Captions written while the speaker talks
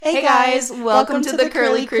Hey guys, welcome to the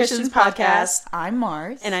Curly Christians podcast. I'm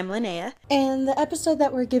Mars. And I'm Lenaya. And the episode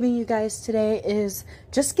that we're giving you guys today is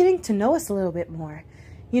just getting to know us a little bit more.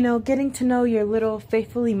 You know, getting to know your little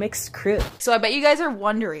faithfully mixed crew. So I bet you guys are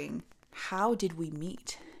wondering, how did we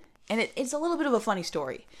meet? And it's a little bit of a funny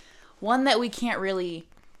story. One that we can't really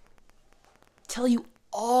tell you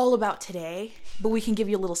all about today, but we can give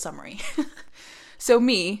you a little summary. So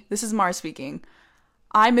this is Mars speaking.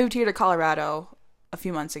 I moved here to Colorado a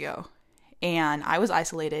few months ago, and I was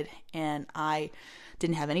isolated, and I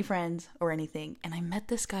didn't have any friends or anything, and I met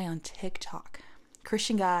this guy on TikTok.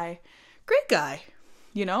 Christian guy, great guy,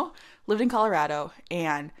 lived in Colorado,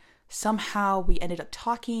 and somehow we ended up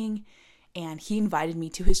talking, and he invited me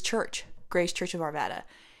to his church, Grace Church of Arvada,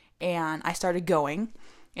 and I started going,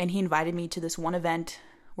 and he invited me to this one event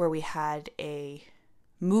where we had a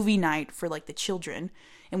movie night for like the children,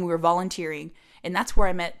 and we were volunteering, and that's where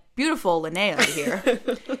I met beautiful Lenaya here.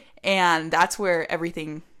 And that's where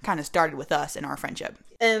everything kind of started with us and our friendship.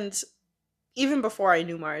 And even before I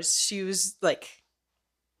knew Mars, she was like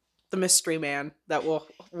the mystery man that we'll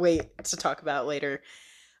wait to talk about later.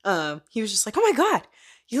 He was just like, oh my God,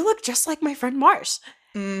 you look just like my friend Mars.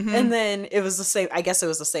 Mm-hmm. And then it was the same, I guess it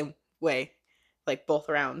was the same way, like both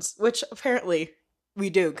rounds, which apparently we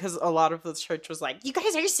do, because a lot of the church was like, you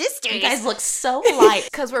guys are sisters. You guys look so alike.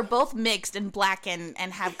 Because we're both mixed and black and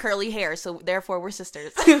have curly hair, so therefore we're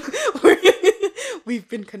sisters. We've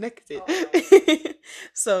been connected. Oh.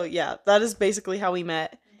 So yeah, that is basically how we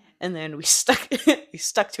met. And then we stuck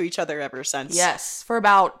to each other ever since. Yes, for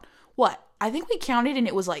about, I think we counted and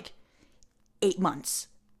it was like 8 months.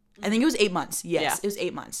 I think it was 8 months. Yes, yeah. It was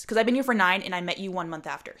 8 months. Because I've been here for 9 and I met you 1 month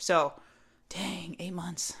after. So, dang, 8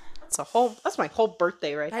 months. That's my whole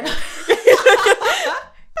birthday right there.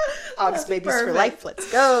 August babies Perfect. For life. Let's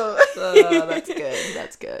go.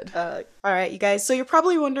 That's good. All right, you guys. So you're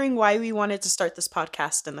probably wondering why we wanted to start this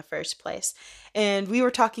podcast in the first place. And we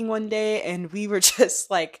were talking one day and we were just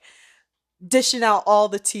like dishing out all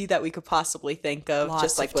the tea that we could possibly think of. Lots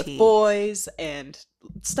just like of with tea. Boys and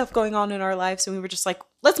stuff going on in our lives. And we were just like,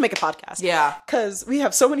 let's make a podcast. Yeah. Because we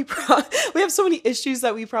have so many issues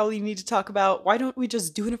that we probably need to talk about. Why don't we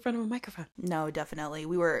just do it in front of a microphone? No, definitely.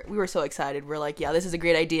 We were so excited. We're like, yeah, this is a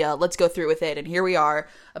great idea. Let's go through with it. And here we are,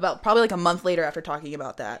 about probably like a month later after talking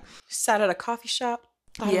about that. Sat at a coffee shop,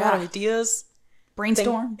 thought about ideas.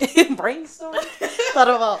 Brainstorm. Thought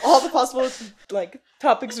about all the possible like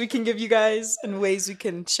topics we can give you guys and ways we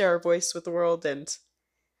can share our voice with the world, and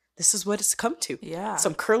this is what it's come to. Yeah.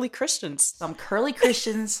 Some curly Christians.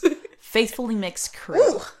 Faithfully mixed crew.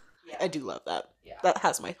 Ooh, I do love that. Yeah. That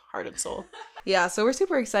has my heart and soul. Yeah, so we're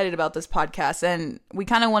super excited about this podcast, and we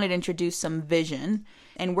kind of wanted to introduce some vision.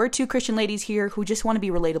 And we're 2 Christian ladies here who just want to be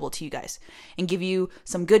relatable to you guys and give you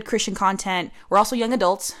some good Christian content. We're also young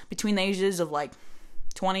adults between the ages of like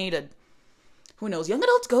 20 to, who knows, young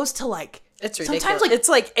adults goes to like, it's ridiculous. Sometimes it's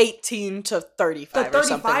like 18 to 35 or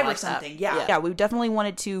something like that. Yeah, we definitely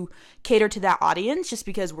wanted to cater to that audience just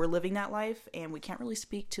because we're living that life and we can't really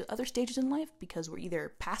speak to other stages in life because we're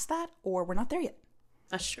either past that or we're not there yet.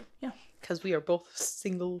 That's true. Yeah. Because we are both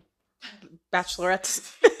single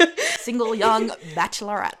bachelorettes. Single young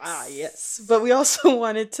bachelorettes. Ah, yes. But we also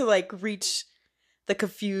wanted to like reach the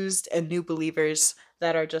confused and new believers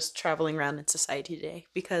that are just traveling around in society today,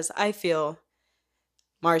 because I feel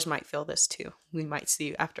Mars might feel this too. We might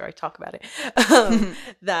see after I talk about it.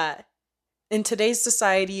 That in today's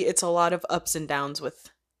society, it's a lot of ups and downs with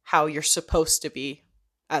how you're supposed to be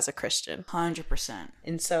as a Christian. 100%.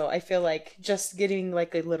 And so I feel like just getting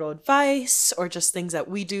like a little advice or just things that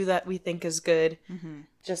we do that we think is good,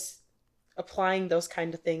 just applying those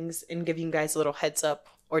kind of things and giving you guys a little heads up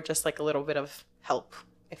or just like a little bit of help,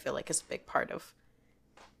 I feel like is a big part of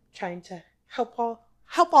trying to help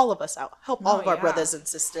all of us out. Help all of our brothers and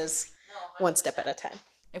sisters one step at a time.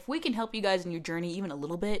 If we can help you guys in your journey even a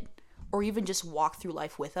little bit, or even just walk through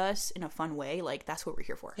life with us in a fun way, like that's what we're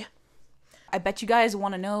here for. Yeah. I bet you guys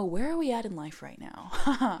want to know, where are we at in life right now?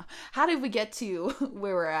 How did we get to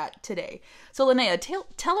where we're at today? So Lenaya,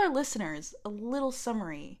 tell our listeners a little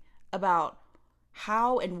summary about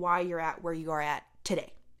how and why you're at where you are at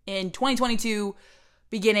today. In 2022,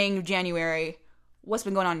 beginning of January, what's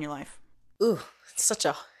been going on in your life? Ooh, it's such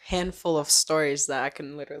a handful of stories that I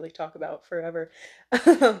can literally talk about forever.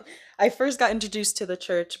 I first got introduced to the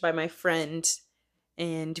church by my friend,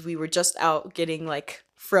 and we were just out getting like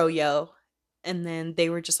froyo, and then they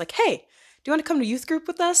were just like, hey, do you want to come to youth group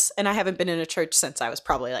with us? And I haven't been in a church since I was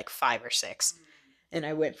probably like 5 or 6. And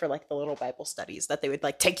I went for like the little Bible studies that they would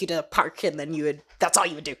like take you to the park and then that's all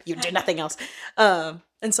you would do. You would do nothing else.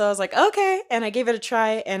 And so I was like, okay. And I gave it a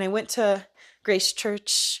try, and I went to Grace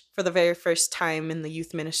Church for the very first time in the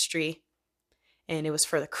youth ministry, and it was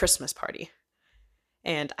for the Christmas party.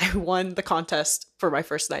 And I won the contest for my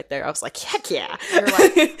first night there. I was like, heck yeah. You're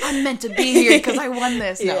like, I'm meant to be here because I won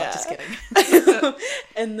this. No, Yeah. just kidding.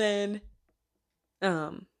 And then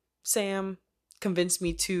Sam convinced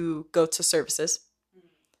me to go to services.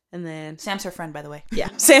 And then Sam's her friend, by the way. yeah,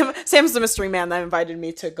 Sam's the mystery man that invited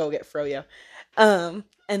me to go get froyo. And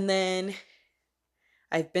then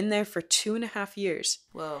I've been there for 2.5 years.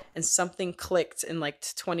 Whoa. And something clicked in like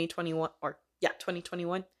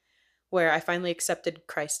 2021, where I finally accepted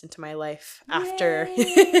Christ into my life after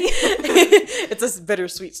it's a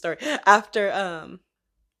bittersweet story. After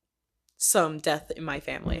some death in my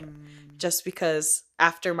family. Just because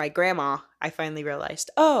after my grandma, I finally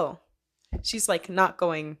realized, oh, she's like not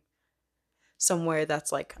going somewhere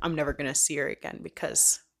that's like I'm never gonna see her again,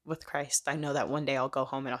 because with Christ, I know that one day I'll go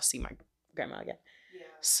home and I'll see my grandma again. Yeah.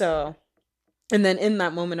 So, and then in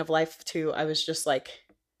that moment of life too, I was just like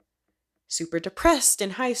super depressed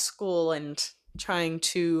in high school and trying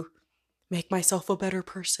to make myself a better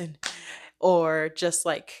person, or just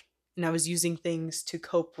like, and I was using things to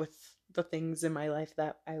cope with the things in my life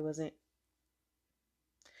that I wasn't,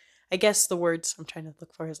 I guess the words I'm trying to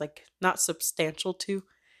look for is like not substantial to,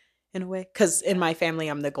 in a way, because in my family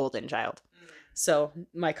I'm the golden child, so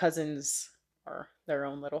my cousins are their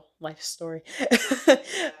own little life story.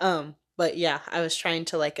 But yeah, I was trying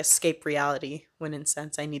to like escape reality when in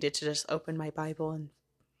sense I needed to just open my Bible and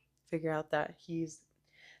figure out that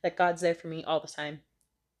God's there for me all the time,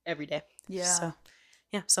 every day. Yeah. So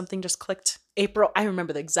yeah, something just clicked. I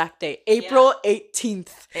remember the exact date. April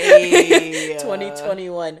 18th, Hey.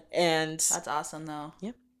 2021. And That's awesome, though.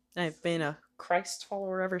 yeah, I've been a Christ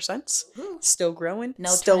follower ever since. Woo. Still growing,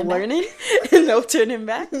 No still turning back. learning, no turning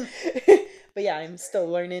back. But yeah, I'm still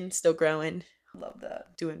learning, still growing, Love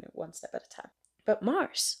that. doing it one step at a time. But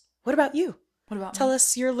Mars, what about you? What about Tell me?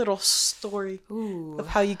 us your little story Ooh. of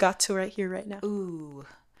how you got to right here, right now. Ooh.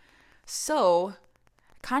 So,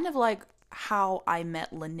 kind of like how I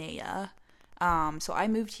met Lenaya. So I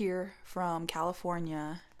moved here from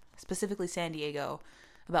California, specifically San Diego,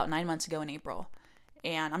 about 9 months ago in April.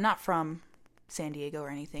 And I'm not from San Diego or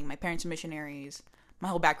anything. My parents are missionaries. My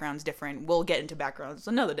whole background's different. We'll get into backgrounds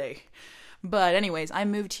another day. But anyways, I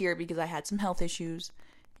moved here because I had some health issues,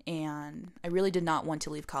 and I really did not want to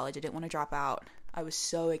leave college. I didn't want to drop out. I was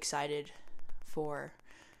so excited for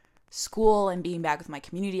school and being back with my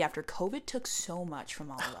community after COVID took so much from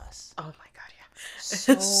all of us. Oh my God,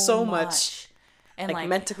 yeah. So much. And Like like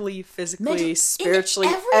mentally, physically, mentally, in spiritually,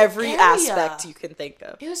 every every area. aspect you can think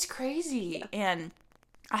of. it was crazy. And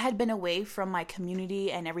I had been away from my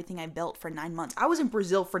community and everything I built for 9 months. I was in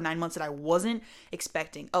Brazil for 9 months that I wasn't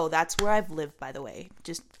expecting. Oh, that's where I've lived, by the way.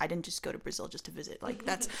 I didn't just go to Brazil just to visit. Like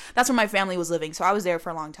that's where my family was living. So I was there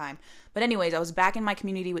for a long time. But anyways, I was back in my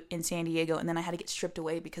community in San Diego, and then I had to get stripped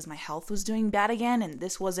away because my health was doing bad again. And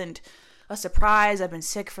this wasn't a surprise. I've been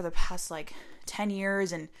sick for the past like 10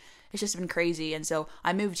 years, and it's just been crazy. And so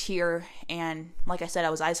I moved here, and like I said, I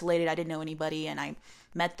was isolated. I didn't know anybody, and I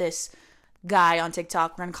met this guy on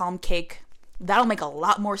TikTok. We're gonna call him Cake. That'll make a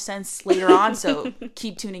lot more sense later on, so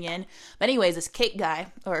keep tuning in. But anyways, this Cake guy,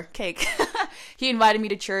 or Cake, he invited me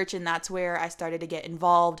to church, and that's where I started to get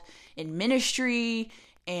involved in ministry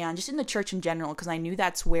and just in the church in general, because I knew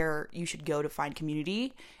that's where you should go to find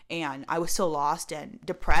community. And I was so lost and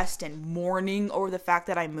depressed and mourning over the fact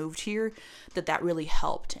that I moved here that really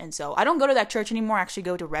helped. And so I don't go to that church anymore. I actually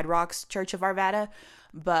go to Red Rocks Church of Arvada.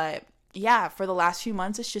 But yeah, for the last few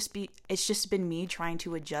months, it's just been me trying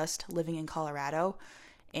to adjust living in Colorado.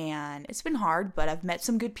 And it's been hard, but I've met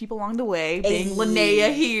some good people along the way, being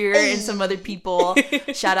Lenaya here and some other people.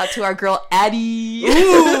 Shout out to our girl, Addie.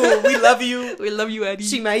 Ooh, we love you. We love you, Addie.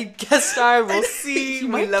 She might guest star. We'll see. She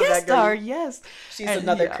We might love guest that girl. star, yes. She's And,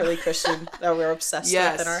 another yeah. curly Christian that we're obsessed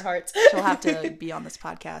Yes. with in our hearts. She'll have to be on this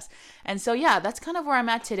podcast. And so, yeah, that's kind of where I'm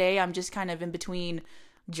at today. I'm just kind of in between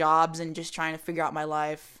jobs and just trying to figure out my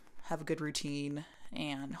life, have a good routine,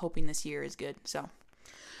 and hoping this year is good. So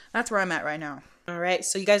that's where I'm at right now. All right,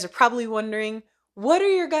 so you guys are probably wondering, what are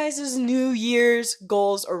your guys' New Year's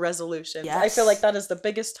goals or resolutions? Yes. I feel like that is the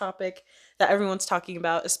biggest topic that everyone's talking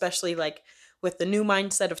about, especially like with the new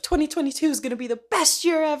mindset of 2022 is going to be the best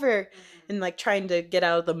year ever, and like trying to get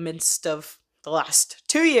out of the midst of the last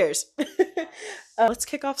 2 years. Let's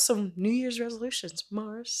kick off some New Year's resolutions.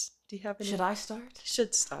 Mars, do you have any? Should I start? You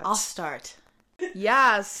should start. I'll start.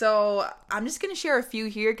 Yeah, so I'm just going to share a few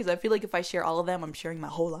here because I feel like if I share all of them, I'm sharing my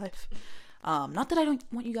whole life. Not that I don't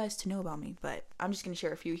want you guys to know about me, but I'm just going to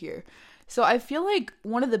share a few here. So I feel like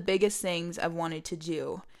one of the biggest things I've wanted to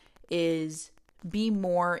do is be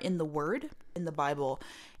more in the Word. in the Bible,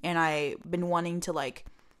 and I've been wanting to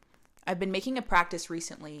I've been making a practice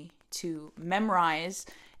recently to memorize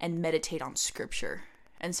and meditate on scripture.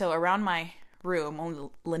 And so around my room, only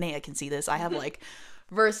Lenaya can see this, I have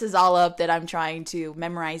verses all up that I'm trying to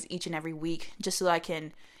memorize each and every week, just so that I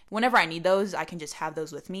can, whenever I need those, I can just have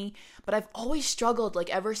those with me. But I've always struggled,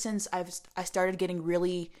 ever since I started getting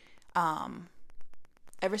really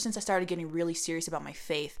serious about my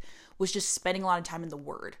faith, was just spending a lot of time in the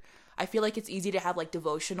Word. I feel like it's easy to have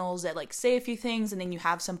devotionals that say a few things, and then you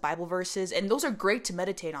have some Bible verses, and those are great to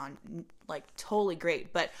meditate on, totally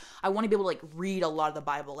great. But I want to be able to read a lot of the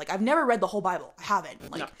Bible. I've never read the whole Bible. I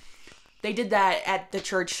haven't. No. They did that at the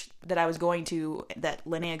church that I was going to, that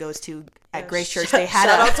Lenaya goes to at Grace Church. They had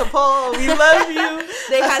shout out to Paul. We love you.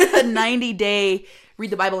 They had a 90-day read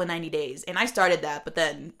the Bible in 90 days, and I started that. But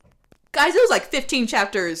then, guys, it was 15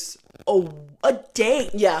 chapters a day.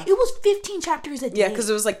 Yeah. It was 15 chapters a day. Yeah, because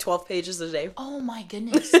it was 12 pages a day. Oh my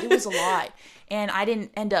goodness. It was a lot. And I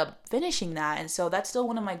didn't end up finishing that. And so that's still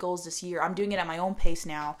one of my goals this year. I'm doing it at my own pace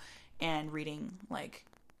now and reading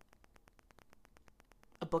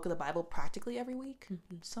a book of the Bible practically every week.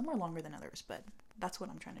 Mm-hmm. Some are longer than others, but that's what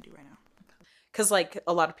I'm trying to do right now. Because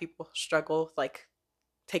a lot of people struggle with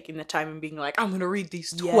taking the time and being I'm going to read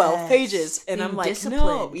these 12 pages. And I'm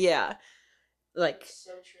no. Yeah.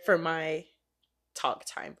 So for my talk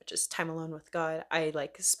time, which is time alone with God, I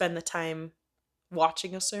spend the time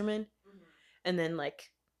watching a sermon, and then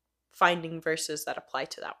finding verses that apply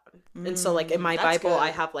to that one. And so in my Bible, good.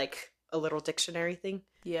 I have a little dictionary thing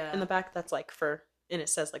in the back that's and it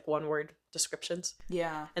says one word descriptions.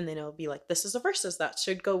 Yeah. And then it'll be this is the verses that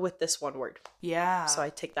should go with this one word. Yeah. So I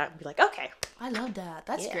take that and be okay. I love that.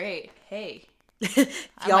 That's great. Hey.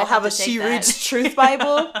 Y'all have a She Reads Truth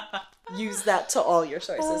Bible. Use that to all your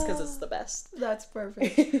sources because it's the best. That's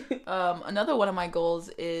perfect. Another one of my goals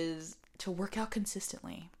is to work out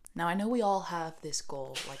consistently. Now, I know we all have this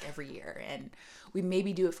goal every year, and we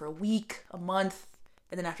maybe do it for a week, a month,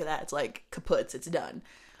 and then after that it's kaputs, it's done.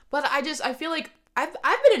 But I feel I've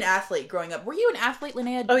been an athlete growing up. Were you an athlete,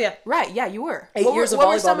 Lenaya? Oh yeah. Right, yeah, you were. 8 years of volleyball. What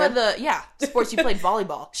were some of the sports you played?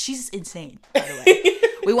 Volleyball. She's insane, by the way.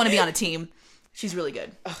 We want to be on a team. She's really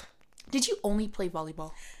good. Ugh. Did you only play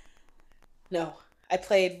volleyball? No. I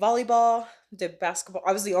played volleyball, did basketball.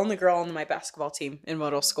 I was the only girl on my basketball team in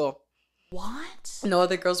middle school. What? No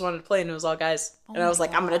other girls wanted to play, and it was all guys. And I was I'm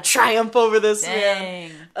going to triumph over this.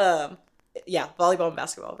 Dang. Man. Yeah, volleyball and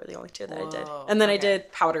basketball were the only two that I did. And then I did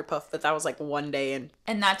powder puff, but that was one day.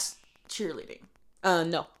 And that's cheerleading.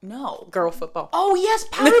 No. Girl football. Oh, yes,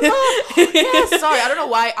 powder puff. Yes, sorry. I don't know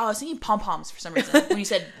why. I was thinking pom-poms for some reason when you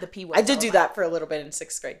said the P word. I did do that for a little bit in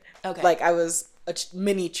 6th grade. Okay. I was a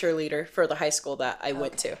mini cheerleader for the high school that I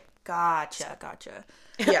went to. Gotcha.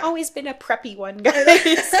 Yeah. I've always been a preppy one,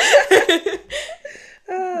 guys.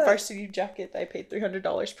 Varsity jacket I paid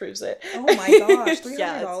 $300 proves it. Oh my gosh, $300?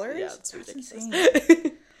 Yeah, it's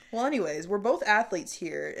ridiculous. Well, anyways, we're both athletes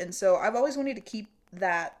here, and so I've always wanted to keep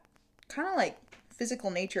that kind of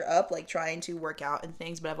physical nature up, trying to work out and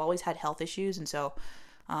things, but I've always had health issues, and so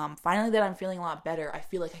finally that I'm feeling a lot better, I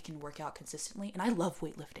feel I can work out consistently, and I love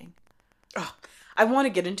weightlifting. Oh, I want to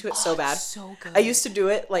get into it so bad. So good. I used to do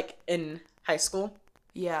it in high school.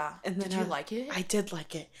 Yeah. And then did you like it? I did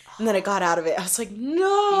like it. And then I got out of it. I was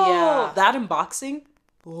no. Yeah. That and boxing.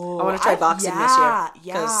 Oh, I want to try boxing this year.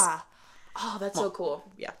 Yeah. Oh, that's so cool.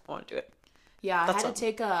 Yeah, I want to do it. Yeah,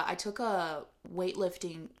 I took a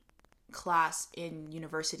weightlifting class in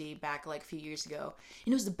university back a few years ago,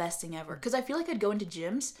 and it was the best thing ever, because I feel I'd go into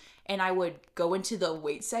gyms and I would go into the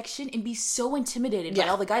weight section and be so intimidated by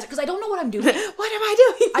all the guys because I don't know what I'm doing. What am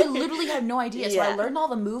I doing? I literally had no idea. So I learned all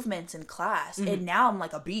the movements in class, and now I'm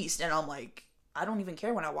a beast, and I'm I don't even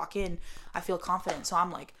care when I walk in. I feel confident, so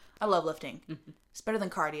I'm I love lifting. It's better than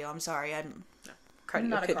cardio. I'm sorry, I'm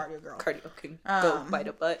not a cardio girl. Cardio can go bite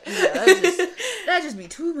a butt. Yeah, that'd just be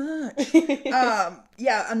too much.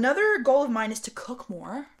 Another goal of mine is to cook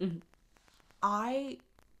more. I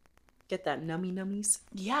get that nummies.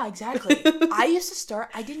 Yeah, exactly.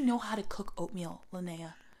 I didn't know how to cook oatmeal,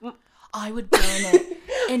 Lenaya. I would burn it,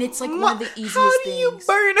 and it's one of the easiest things. How do you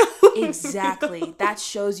burn oatmeal? Exactly. That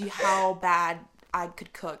shows you how bad I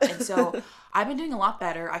could cook, and so I've been doing a lot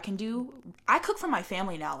better. I cook for my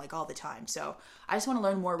family now, all the time. So I just want to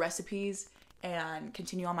learn more recipes and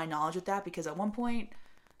continue on my knowledge with that, because at one point,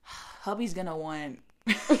 hubby's gonna want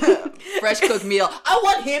fresh cooked meal. I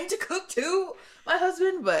want him to cook too, my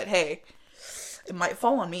husband. But hey, it might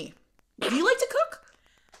fall on me. Do you like to cook?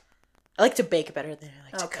 I like to bake better than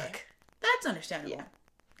I like to cook. That's understandable. Yeah.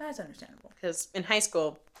 That's understandable. Because in high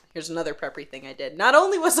school, here's another preppy thing I did. Not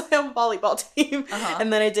only was I on volleyball team,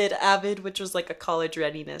 and then I did AVID, which was like a college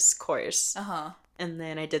readiness course. And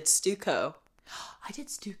then I did Stuco. I did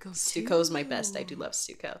Stuco Stuco's my best. I do love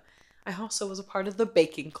Stuco. I also was a part of the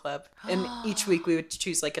baking club. And each week we would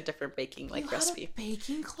choose like a different baking recipe. Had a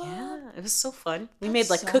baking club? Yeah, it was so fun. We made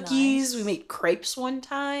like cookies. Nice. We made crepes one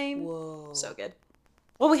time. Whoa. So good.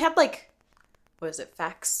 Well, we had like, what is it,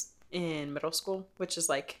 FACS in middle school, which is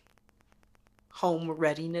like home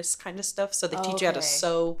readiness kind of stuff. So they teach you how to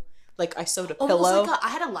sew. Like I sewed a pillow. Like I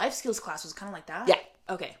had a life skills class. Was kind of like that? Yeah.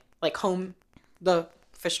 Okay. Like the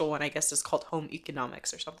official one, I guess, is called home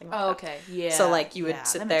economics or something like that. Okay. Yeah. So like you would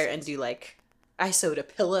sit there and do like, I sewed a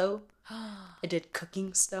pillow. I did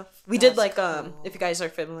cooking stuff. We did like cool. If you guys are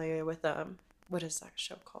familiar with what is that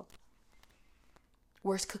show called?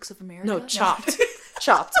 Worst Cooks of America? No, Chopped.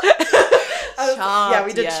 Chopped. Yeah,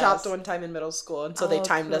 we did Chopped one time in middle school, and so they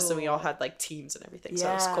timed us, and we all had like teams and everything. So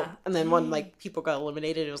it was cool. And then when like people got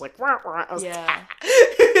eliminated, it was like, wah, wah. I was like,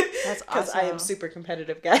 that's awesome. Because I am super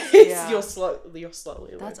competitive, guys. Yeah. You'll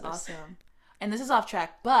slowly learn. That's awesome. And this is off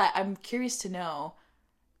track, but I'm curious to know,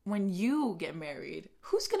 when you get married,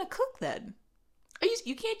 who's gonna cook then?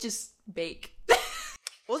 You can't just bake.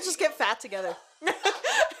 We'll just get fat together.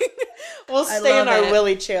 We'll stay in our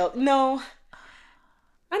Willy chill. No,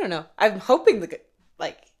 I don't know. I'm hoping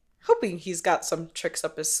hoping he's got some tricks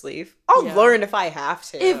up his sleeve. I'll learn if I have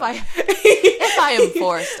to. If I am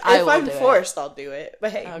forced, I will. If I'm forced, I'll do it.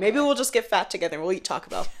 But hey, maybe we'll just get fat together and we'll eat Taco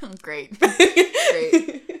Bell. Great.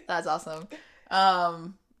 Great. That's awesome.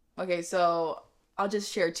 Okay, so I'll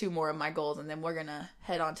just share 2 more of my goals, and then we're gonna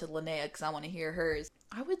head on to Lenaya because I want to hear hers.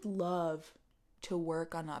 I would love to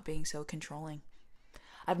work on not being so controlling.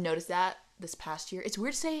 I've noticed that this past year. It's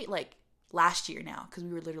weird to say like last year now because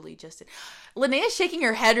we were literally just. Lenaya's shaking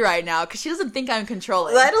her head right now because she doesn't think I'm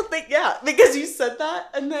controlling. I don't think because you said that,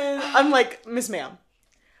 and then I'm like, Miss Ma'am.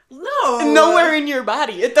 No. Nowhere in your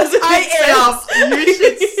body. It doesn't make sense. You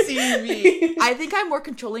should see me. I think I'm more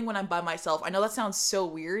controlling when I'm by myself. I know that sounds so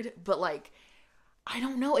weird, but like, I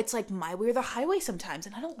don't know. It's like my way or the highway sometimes,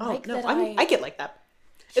 and I don't that. I get like that.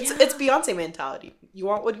 It's Beyonce mentality. You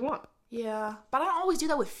want what you want. Yeah, but I don't always do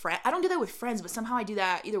that with friends. I don't do that with friends, but somehow I do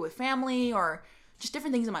that either with family or just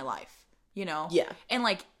different things in my life, you know? Yeah. And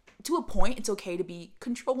like, to a point, it's okay to be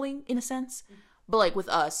controlling in a sense. But like with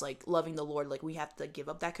us, like loving the Lord, like we have to give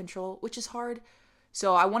up that control, which is hard.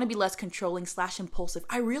 So I want to be less controlling / impulsive.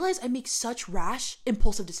 I realize I make such rash,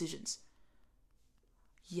 impulsive decisions.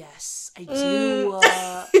 Yes, I do.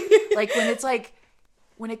 Like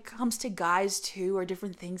when it comes to guys too or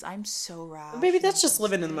different things, I'm so rash. Maybe that's just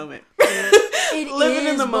living in the moment. Living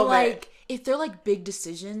in the moment. Like if they're like big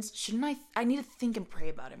decisions, shouldn't I need to think and pray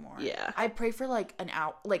about it more. Yeah. I pray for like an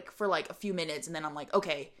hour, like for like a few minutes, and then I'm like,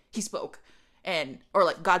 okay, he spoke. Or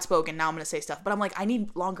like God spoke and now I'm going to say stuff. But I'm like, I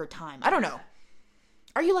need longer time. I don't know.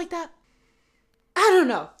 Are you like that? I don't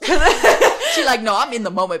know. She's like, no, I'm in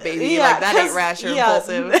the moment, baby. Yeah, like that ain't rash or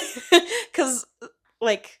impulsive. Because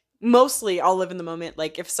like mostly I'll live in the moment.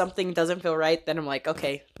 Like if something doesn't feel right, then I'm like,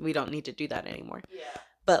 okay, we don't need to do that anymore. Yeah.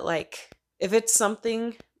 But like if it's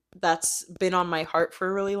something that's been on my heart for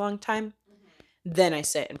a really long time, then I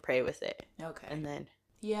sit and pray with it. Okay. And then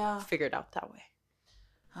figure it out that way.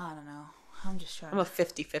 I don't know. I'm just trying. I'm a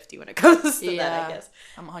 50-50 when it comes to that, I guess.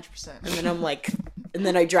 I'm 100%. And then I'm like, and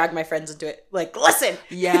then I drag my friends into it. Like, listen.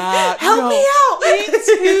 Yeah. Help me out. Me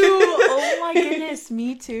too. Oh my goodness.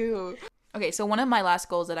 Me too. Okay, so one of my last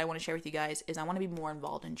goals that I want to share with you guys is I want to be more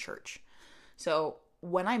involved in church. So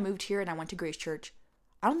when I moved here and I went to Grace Church,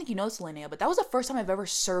 I don't think you know this, Lenaya, but that was the first time I've ever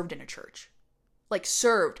served in a church. Like,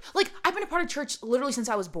 served. Like, I've been a part of church literally since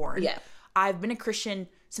I was born. Yeah. I've been a Christian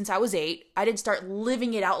since I was 8. I didn't start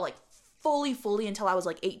living it out, like, fully until I was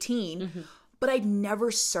like 18, but I'd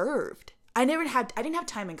never served. I didn't have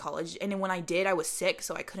time in college, and then when I did, I was sick,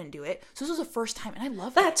 so I couldn't do it. So this was the first time, and I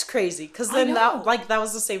loved it. That's crazy, because then that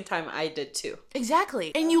was the same time I did too.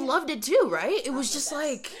 Exactly, and you loved it too, right? It was just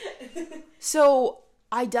like, so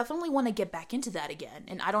I definitely want to get back into that again,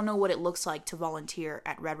 and I don't know what it looks like to volunteer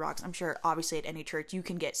at Red Rocks. I'm sure, obviously, at any church, you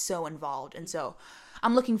can get so involved, and so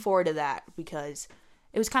I'm looking forward to that, because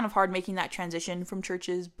it was kind of hard making that transition from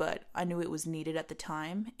churches, but I knew it was needed at the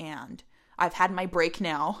time, and I've had my break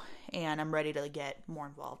now, and I'm ready to get more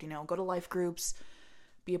involved, go to life groups,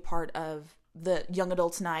 be a part of the Young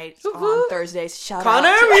Adults Night on Thursdays. Shout Connor,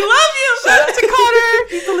 out to we love you! Shout out to Connor!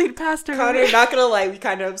 He's the lead pastor. Connor, not gonna lie, we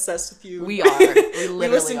kind of obsessed with you. We are. We literally we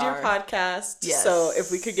listen to your podcast, so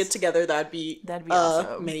if we could get together, that'd be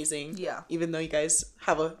awesome. Amazing. Yeah. Even though you guys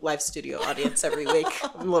have a live studio audience every week.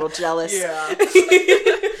 I'm a little jealous. Yeah.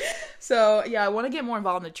 So, yeah, I want to get more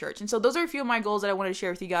involved in the church. And so those are a few of my goals that I wanted to share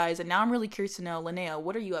with you guys. And now I'm really curious to know, Lenaya,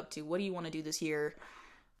 what are you up to? What do you want to do this year?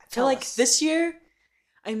 I feel like this year,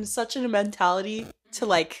 I'm such in a mentality to,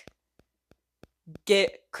 like,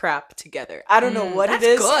 get crap together. I don't know what it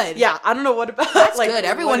is. That's good. Yeah, I don't know what about That's like, good.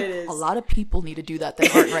 Everyone, what it is. a lot of people need to do that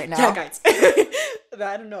that aren't right now. Yeah, guys.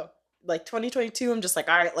 I don't know. Like 2022, I'm just like,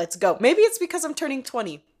 all right, let's go. Maybe it's because I'm turning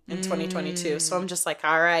 20 in 2022. So I'm just like,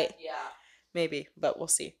 all right. Yeah. Maybe, but we'll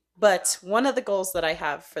see. But one of the goals that I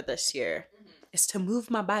have for this year is to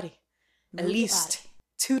move my body at least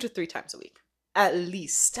 2 to 3 times a week. At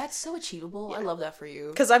least. That's so achievable. Yeah. I love that for you.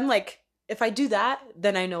 Because I'm like, if I do that,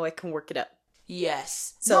 then I know I can work it up.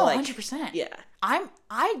 Yes. So no, like, 100%. Yeah.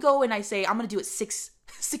 I go and I say I'm gonna do it six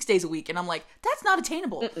days a week, and I'm like, that's not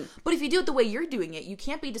attainable. But if you do it the way you're doing it, you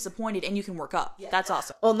can't be disappointed, and you can work up. Yeah. That's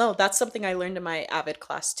awesome. Well, no, that's something I learned in my Avid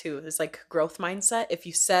class too. Is like growth mindset. If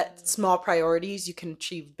you set small priorities, you can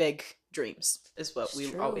achieve big dreams. Is what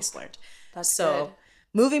we always learned. That's so good.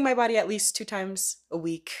 Moving my body at least 2 times a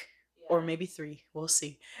week. Or maybe 3. We'll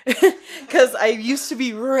see. Because I used to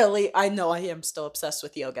be I know I am still obsessed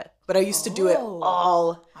with yoga. But I used to do it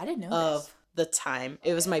all I didn't know of the time.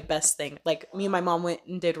 It was my best thing. Like, me and my mom went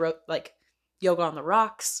and did, like, yoga on the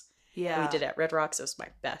rocks. Yeah. We did it at Red Rocks. It was my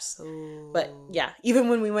best. Ooh. But, yeah, even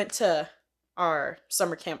when we went to our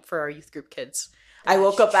summer camp for our youth group kids, I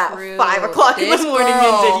woke up at 5 o'clock in the morning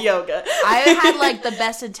and did yoga. I had, like, the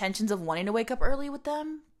best intentions of wanting to wake up early with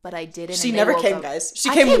them. But I didn't. She never came, guys. She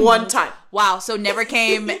came one time. Wow, so never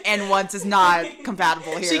came and once is not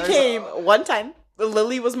compatible here. She came one time.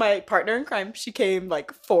 Lily was my partner in crime. She came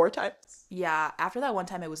like 4 times. Yeah, after that one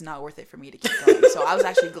time, it was not worth it for me to keep going. So I was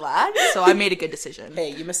actually glad. So I made a good decision. Hey,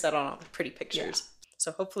 you missed out on all the pretty pictures. Yeah.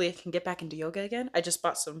 So hopefully I can get back into yoga again. I just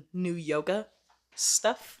bought some new yoga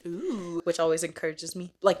stuff. Ooh. Which always encourages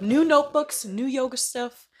me. Like new notebooks, new yoga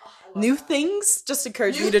stuff. New things just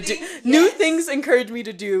encourage me to do. Yes. New things encourage me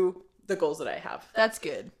to do the goals that I have. That's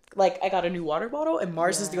good. Like, I got a new water bottle, and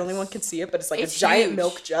Mars is the only one can see it, but it's like a giant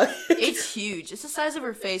milk jug. It's huge. It's the size of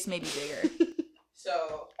her face, maybe bigger.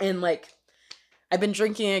 So. And, like, I've been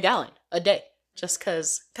drinking a gallon a day just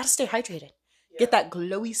because gotta stay hydrated. Yeah. Get that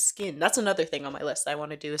glowy skin. That's another thing on my list I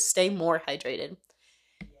want to do is stay more hydrated.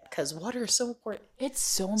 Because water is so important. It's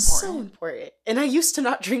so important. So important. And I used to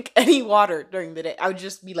not drink any water during the day. I would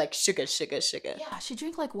just be like, sugar. Yeah, she'd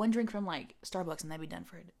drink like 1 drink from like Starbucks and that'd be done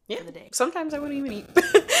for the day. Sometimes I wouldn't even eat.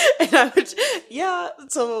 And I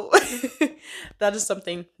would, so that is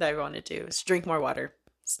something that I want to do is drink more water.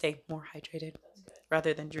 Stay more hydrated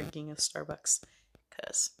rather than drinking a Starbucks.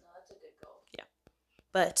 Because, that's a good goal. Yeah.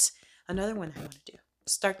 But another one I want to do,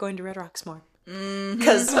 start going to Red Rocks more.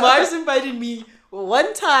 Because Mars invited me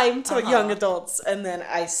one time to young adults, and then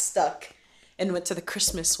I stuck and went to the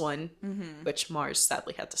Christmas one, which Mars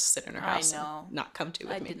sadly had to sit in her house and not come to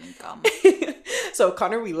with me. I didn't come. So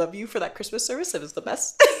Connor, we love you for that Christmas service. It was the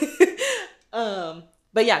best.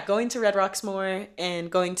 But yeah, going to Red Rocks more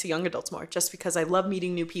and going to young adults more, just because I love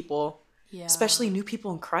meeting new people. Yeah. Especially new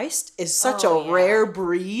people in Christ is such a rare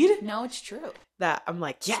breed. No, it's true. That I'm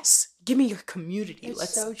like, yes, give me your community.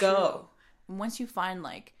 Let's go. True. Once you find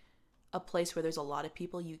like a place where there's a lot of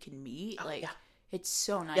people you can meet, it's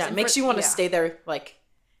so nice. Yeah, it makes you want to stay there, like,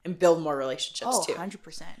 and build more relationships too.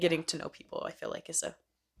 100%. Getting to know people, I feel like, is a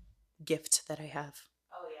gift that I have.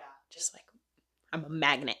 Oh yeah. Just like, I'm a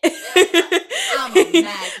magnet. I'm a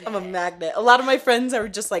magnet. I'm a magnet. A lot of my friends are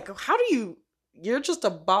just like, you're just a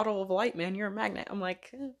bottle of light, man. You're a magnet. I'm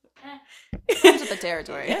like, comes with the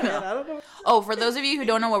territory. Yeah, man, I don't know. Oh, for those of you who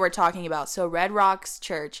don't know what we're talking about, so Red Rocks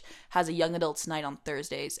Church has a young adults night on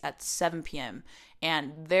Thursdays at 7 p.m.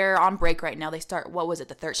 And they're on break right now. They start, what was it,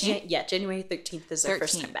 the 13th? Yeah, January 13th is their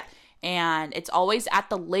first time back. And it's always at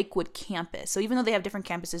the Lakewood campus. So even though they have different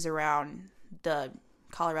campuses around the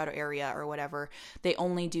Colorado area or whatever, they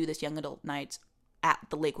only do this young adult nights at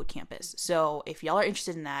the Lakewood campus. So if y'all are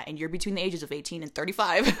interested in that and you're between the ages of 18 and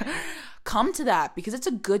 35, come to that because it's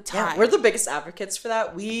a good time. Yeah, we're the biggest advocates for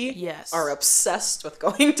that. We are obsessed with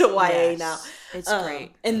going to YA now. It's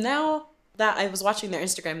great. And now that I was watching their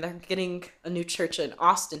Instagram, they're getting a new church in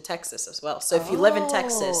Austin, Texas as well. So if you live in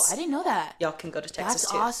Texas, I didn't know that. Y'all can go to Texas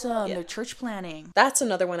too. That's awesome. Yeah. They're church planning. That's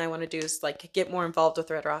another one I want to do is like get more involved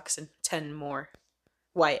with Red Rocks and attend more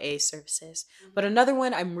YA services. But another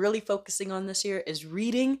one I'm really focusing on this year is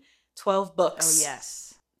reading 12 books. Oh,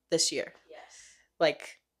 yes. This year. Yes.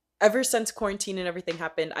 Like, ever since quarantine and everything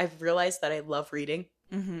happened, I've realized that I love reading.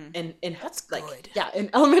 And that's like, good. Yeah, in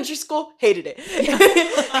elementary school, hated it.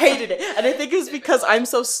 Hated it. And I think it was because I'm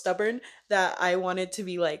so stubborn that I wanted to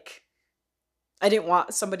be like, I didn't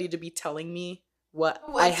want somebody to be telling me what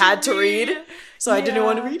I had to read. So I didn't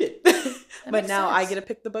want to read it. But makes now I sense. get to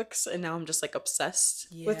pick the books, and now I'm just like obsessed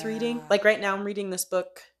with reading. Yeah. Like right now I'm reading this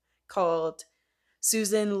book called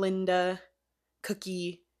Susan, Linda,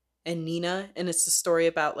 Cookie, and Nina, and it's the story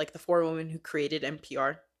about like the 4 women who created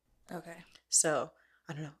NPR. Okay. So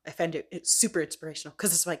I don't know. I find it's super inspirational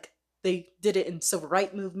because it's like they did it in civil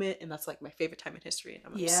rights movement, and that's like my favorite time in history, and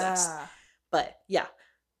I'm obsessed. Yeah. But yeah,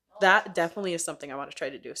 that definitely is something I want to try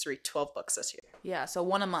to do, is read 12 books this year. Yeah. So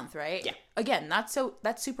one a month, right? Yeah. Again, that's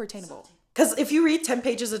super attainable. Because if you read 10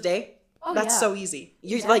 pages a day, that's yeah. so easy.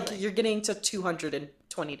 You're Exactly. like, you're getting to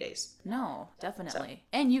 220 days. No, definitely.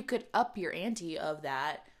 And you could up your ante of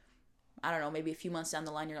that. I don't know, maybe a few months down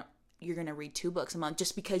the line, you're gonna read 2 books a month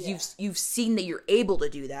just because you've seen that you're able to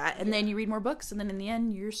do that, and then you read more books, and then in the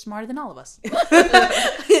end, you're smarter than all of us.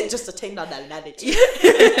 Just attained on that latitude.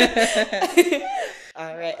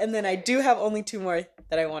 All right, and then I do have only 2 more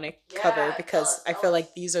that I want to cover because I feel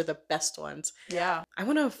like these are the best ones. Yeah. I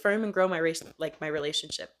want to affirm and grow my my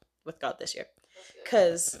relationship with God this year,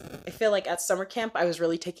 because I feel like at summer camp I was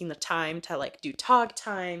really taking the time to like do talk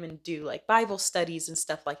time and do like Bible studies and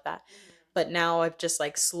stuff like that. But now I've just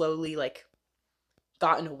like slowly like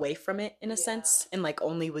gotten away from it in a sense, and like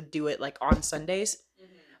only would do it like on Sundays.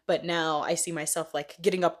 But now I see myself like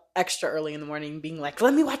getting up extra early in the morning, being like,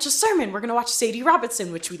 let me watch a sermon. We're going to watch Sadie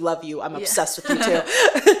Robertson, which we love you. I'm obsessed with you too.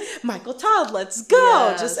 Michael Todd, let's go.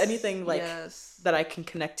 Yes. Just anything like Yes. that I can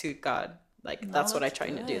connect to God. Like that's what I'm that's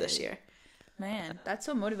trying to do this good. year. Man, that's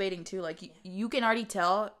so motivating too. Like you can already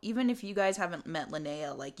tell, even if you guys haven't met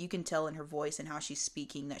Lenaya, like you can tell in her voice and how she's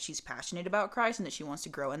speaking that she's passionate about Christ and that she wants to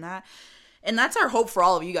grow in that. And that's our hope for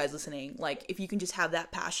all of you guys listening. Like if you can just have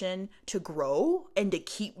that passion to grow and to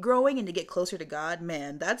keep growing and to get closer to God,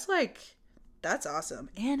 man, that's awesome.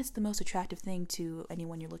 And it's the most attractive thing to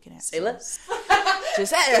anyone you're looking at. Say less.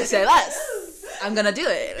 Just say less. I'm gonna do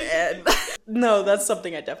it. And No, that's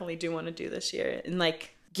something I definitely do want to do this year. And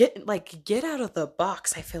like get out of the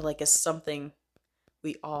box, I feel like is something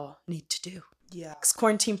we all need to do. yeah. Because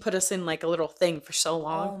quarantine put us in like a little thing for so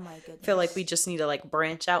long. Oh my goodness. I feel like we just need to like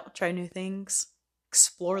branch out, try new things,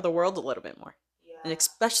 explore the world a little bit more. And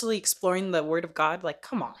especially exploring the Word of God. Like,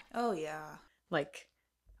 come on. Oh yeah. Like,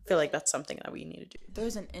 I feel like that's something that we need to do.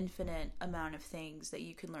 There's an infinite amount of things that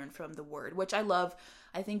you can learn from the Word, which I love.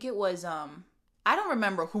 I think it was I don't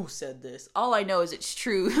remember who said this. All I know is it's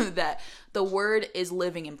true that the Word is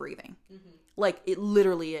living and breathing. Like it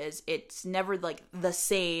literally is. It's never like the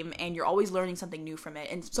same, and you're always learning something new from it.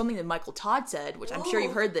 And something that Michael Todd said, which I'm sure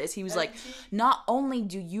you've heard this, he was like, not only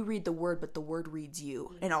do you read the Word, but the Word reads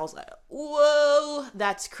you. And I was like, whoa,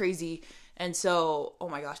 that's crazy. And so, oh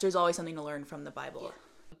my gosh, there's always something to learn from the Bible.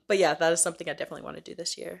 But yeah, that is something I definitely want to do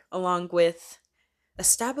this year, along with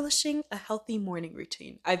establishing a healthy morning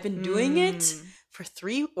routine. I've been doing it for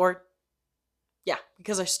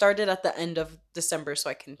because I started at the end of December so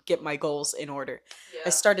I can get my goals in order. I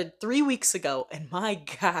started 3 weeks ago, and my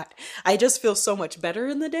God, I just feel so much better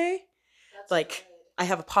in the day. I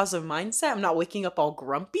have a positive mindset. I'm not waking up all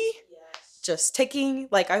grumpy. Just taking,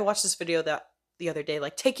 I watched this video the other day,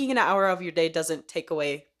 taking an hour of your day doesn't take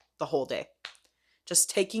away the whole day. Just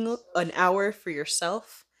taking an hour for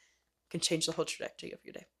yourself can change the whole trajectory of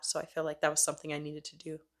your day. So I feel like that was something I needed to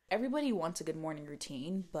do. Everybody wants a good morning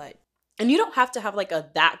routine, but... And you don't have to have, a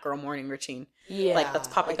that girl morning routine. Yeah. That's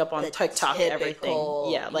popping up on TikTok and everything.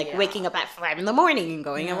 Yeah, yeah. waking up at 5 in the morning and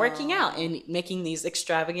going and working out and making these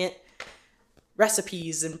extravagant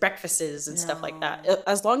recipes and breakfasts and stuff like that.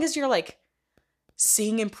 As long as you're,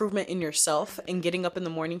 seeing improvement in yourself and getting up in the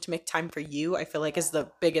morning to make time for you, I feel like is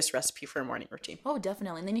the biggest recipe for a morning routine. Oh,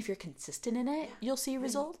 definitely. And then if you're consistent in it, you'll see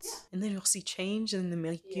results. And then you'll see change, and then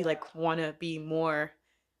make you want to be more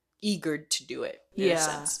eager to do it. In a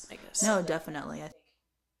sense, I guess. No, definitely. I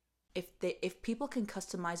think if people can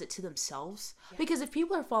customize it to themselves, because if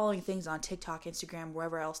people are following things on TikTok, Instagram,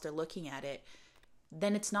 wherever else they're looking at it,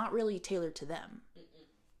 then it's not really tailored to them.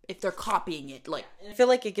 If they're copying it, I feel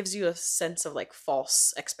like it gives you a sense of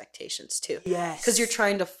false expectations too. Yes. Because you're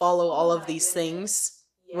trying to follow all of these things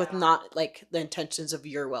with not the intentions of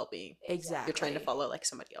your well-being. Exactly. You're trying to follow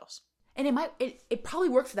somebody else. And it probably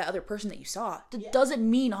worked for that other person that you saw. That doesn't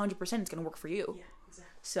mean 100% it's going to work for you. Yeah,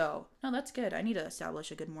 exactly. So, no, that's good. I need to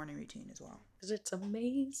establish a good morning routine as well. Because it's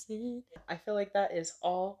amazing. I feel like that is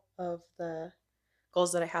all of the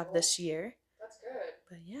goals that I have this year. That's good.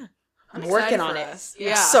 But yeah. I'm working excited on for it. us. Yeah.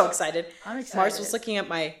 I'm so excited. I'm excited. Mars was looking at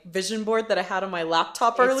my vision board that I had on my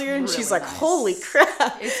laptop earlier, and really she's like, nice. "Holy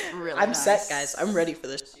crap!" It's really I'm nice. set, guys. I'm ready for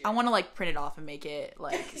this. I want to print it off and make it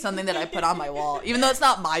something that I put on my wall. Even though it's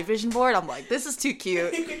not my vision board, I'm like, this is too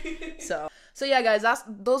cute. So yeah, guys,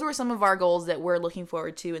 those were some of our goals that we're looking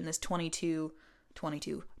forward to in this 22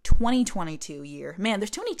 2022 year. Man, there's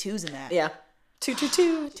too many twos in that. Yeah.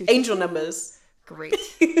 222. Angel numbers. Great.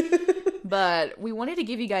 But we wanted to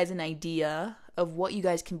give you guys an idea of what you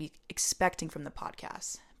guys can be expecting from the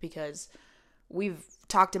podcast, because we've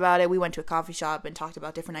talked about it. We went to a coffee shop and talked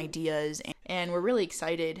about different ideas, and we're really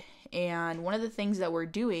excited. And one of the things that we're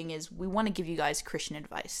doing is we want to give you guys Christian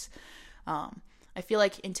advice. I feel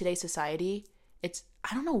like in today's society,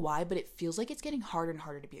 I don't know why, but it feels like it's getting harder and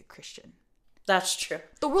harder to be a Christian. That's true.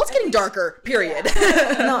 The world's getting darker, period.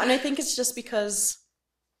 No, and I think it's just because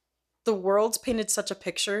the world's painted such a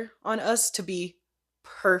picture on us to be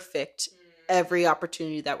perfect every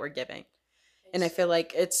opportunity that we're giving. And I feel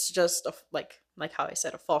like it's just like how I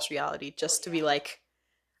said, a false reality, just to be like,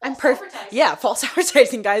 I'm perfect. Yeah, false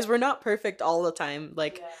advertising, guys. We're not perfect all the time.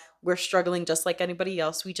 Like, we're struggling just like anybody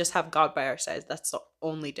else. We just have God by our side. That's the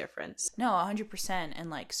only difference. No, 100%. And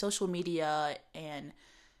like social media and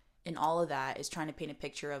all of that is trying to paint a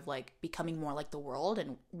picture of like becoming more like the world,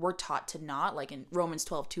 and we're taught to not. Like in Romans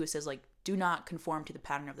 12:2, it says like, do not conform to the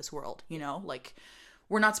pattern of this world, you know? Like,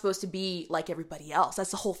 we're not supposed to be like everybody else.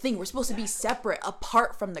 That's the whole thing. We're supposed to be separate,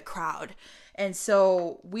 apart from the crowd. And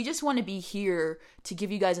so we just want to be here to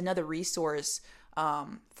give you guys another resource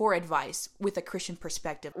for advice with a Christian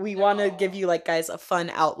perspective. We want to give you, like, guys, a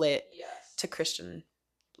fun outlet to Christian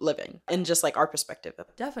living and just like our perspective.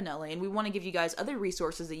 Definitely. And we want to give you guys other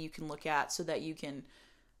resources that you can look at so that you can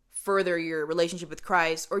further your relationship with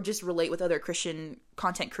Christ or just relate with other Christian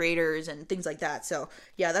content creators and things like that. So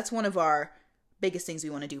yeah, that's one of our biggest things we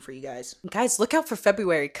want to do for you guys. Guys, look out for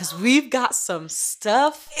February because we've got some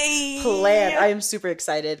stuff planned. I am super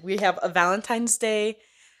excited. We have a Valentine's Day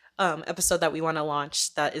episode that we want to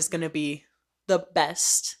launch that is going to be the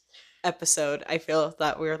best episode. I feel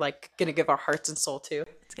that we're like going to give our hearts and soul to.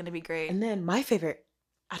 It's going to be great. And then my favorite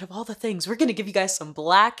out of all the things, we're going to give you guys some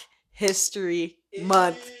Black History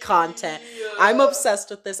Month content. I'm obsessed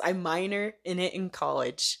with this. I minor in it in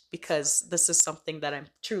college because this is something that I'm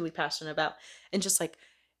truly passionate about. And just like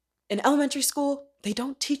in elementary school, they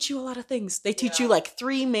don't teach you a lot of things. They teach you like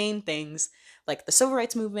 3 main things, like the civil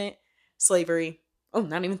rights movement, slavery. Oh,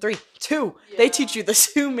 not even 3, 2. Yeah. They teach you the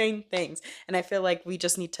 2 main things. And I feel like we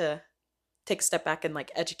just need to take a step back and like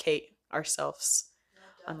educate ourselves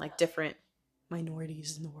on like different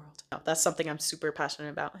minorities in the world. That's something I'm super passionate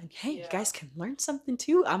about. And hey, you guys can learn something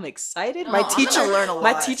too. I'm excited. My teacher learn a lot.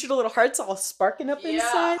 My teacher little heart's all sparking up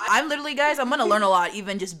inside. I'm literally, guys, I'm gonna learn a lot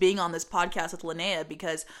even just being on this podcast with Lenaya,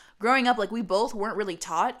 because growing up, like, we both weren't really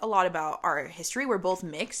taught a lot about our history. We're both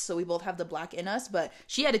mixed, so we both have the Black in us, but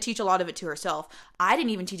she had to teach a lot of it to herself. I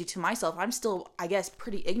didn't even teach it to myself. I'm still, I guess,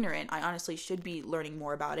 pretty ignorant. I honestly should be learning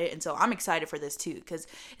more about it, and so I'm excited for this too, because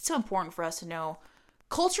it's so important for us to know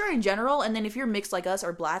culture in general, and then if you're mixed like us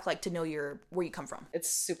or Black, like, to know where you come from.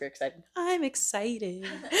 It's super exciting. I'm excited.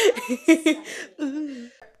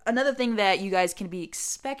 Another thing that you guys can be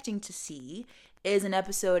expecting to see is an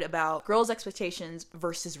episode about girls' expectations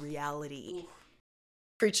versus reality.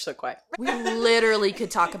 Preach so quiet. We literally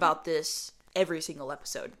could talk about this every single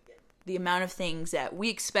episode. The amount of things that we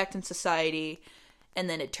expect in society, and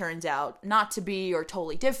then it turns out not to be, or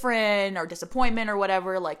totally different, or disappointment or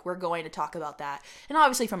whatever. Like, we're going to talk about that. And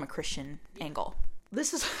obviously from a Christian angle.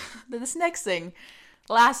 This next thing,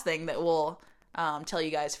 last thing that we'll tell you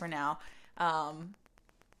guys for now.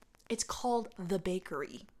 It's called The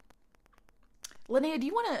Bakery. Lenaya, do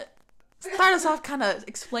you want to start us off kind of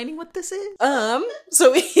explaining what this is?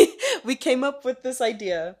 So we came up with this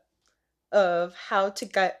idea of how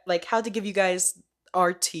to give you guys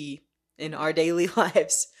our tea in our daily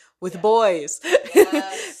lives with boys.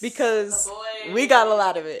 Yes. Because we got a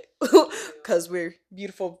lot of it. Because we're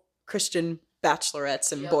beautiful Christian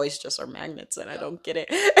bachelorettes and boys just are magnets and I don't get it.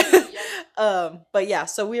 But yeah,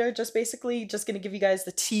 so we are just basically just going to give you guys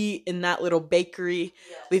the tea in that little bakery.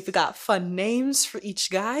 Yes. We've got fun names for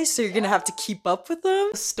each guy, so you're going to have to keep up with them.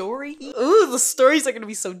 The story. Ooh, the stories are going to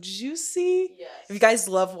be so juicy. Yes. If you guys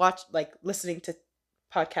love listening to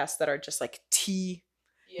podcasts that are just like tea,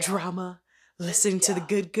 drama, listening to the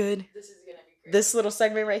good. This is going to be great. This little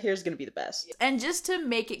segment right here is going to be the best. And just to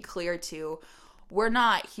make it clear too, we're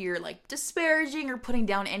not here like disparaging or putting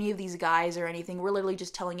down any of these guys or anything. We're literally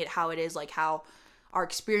just telling it how it is, like how our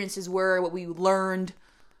experiences were, what we learned,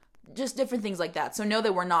 just different things like that. So know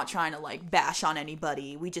that we're not trying to like bash on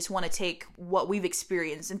anybody. We just want to take what we've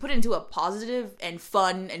experienced and put it into a positive and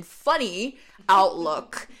fun and funny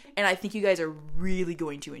outlook. And I think you guys are really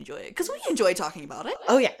going to enjoy it because we enjoy talking about it.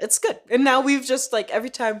 Oh yeah, it's good. And now we've just like every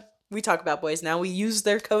time we talk about boys, now we use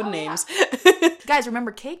their code names. Guys,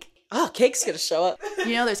 remember cake? Oh, cake's gonna show up.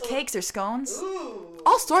 You know, there's cakes, there's scones. Ooh.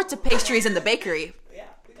 All sorts of pastries in the bakery. Yeah,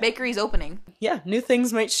 Bakery's opening. Yeah, new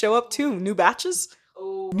things might show up too. New batches.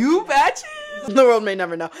 New batches. The world may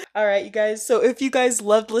never know. All right, you guys. So if you guys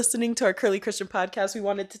loved listening to our Curly Christian podcast, we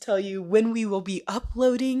wanted to tell you when we will be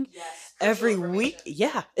uploading every week.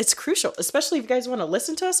 Yeah, it's crucial, especially if you guys want to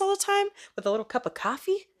listen to us all the time with a little cup of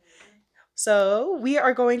coffee. So we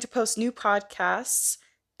are going to post new podcasts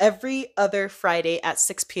every other Friday at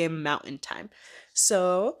 6 p.m. Mountain Time.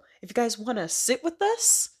 So if you guys want to sit with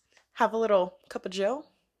us, have a little cup of joe,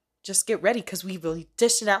 just get ready because we will be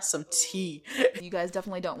dishing out some tea. You guys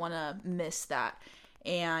definitely don't want to miss that.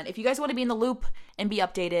 And if you guys want to be in the loop and be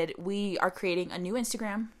updated, we are creating a new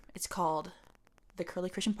Instagram. It's called The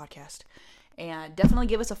Curly Christian Podcast. And definitely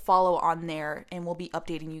give us a follow on there, and we'll be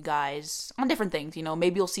updating you guys on different things. You know,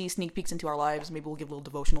 maybe you'll see sneak peeks into our lives. Maybe we'll give little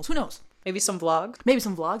devotionals. Who knows? Maybe some vlogs. Maybe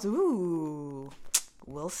some vlogs. Ooh.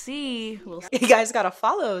 We'll see. You guys gotta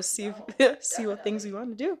follow, see what things we want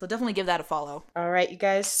to do. So definitely give that a follow. All right, you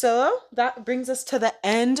guys. So that brings us to the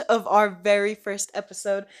end of our very first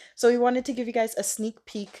episode. So we wanted to give you guys a sneak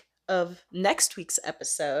peek of next week's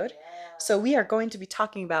episode. So we are going to be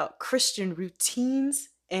talking about Christian routines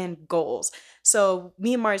and goals. So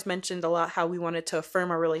me and Mars mentioned a lot how we wanted to affirm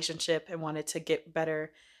our relationship and wanted to get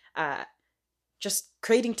better at just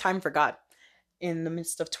creating time for God in the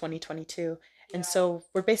midst of 2022. And so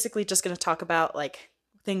we're basically just going to talk about like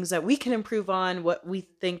things that we can improve on, what we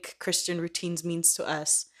think Christian routines means to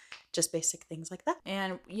us, just basic things like that.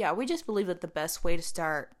 And yeah, we just believe that the best way to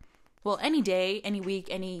start, well, any day, any week,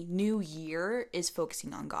 any new year is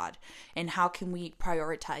focusing on God. And how can we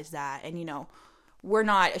prioritize that? And, you know, we're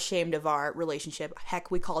not ashamed of our relationship.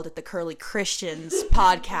 Heck, we called it the Curly Christians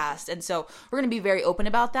podcast. And so we're going to be very open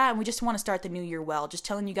about that. And we just want to start the new year well, just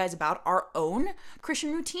telling you guys about our own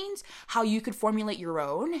Christian routines, how you could formulate your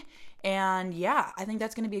own. And yeah, I think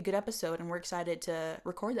that's going to be a good episode. And we're excited to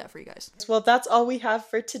record that for you guys. Well, that's all we have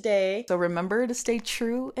for today. So remember to stay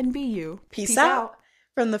true and be you. Peace out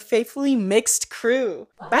from the faithfully mixed crew.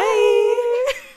 Bye.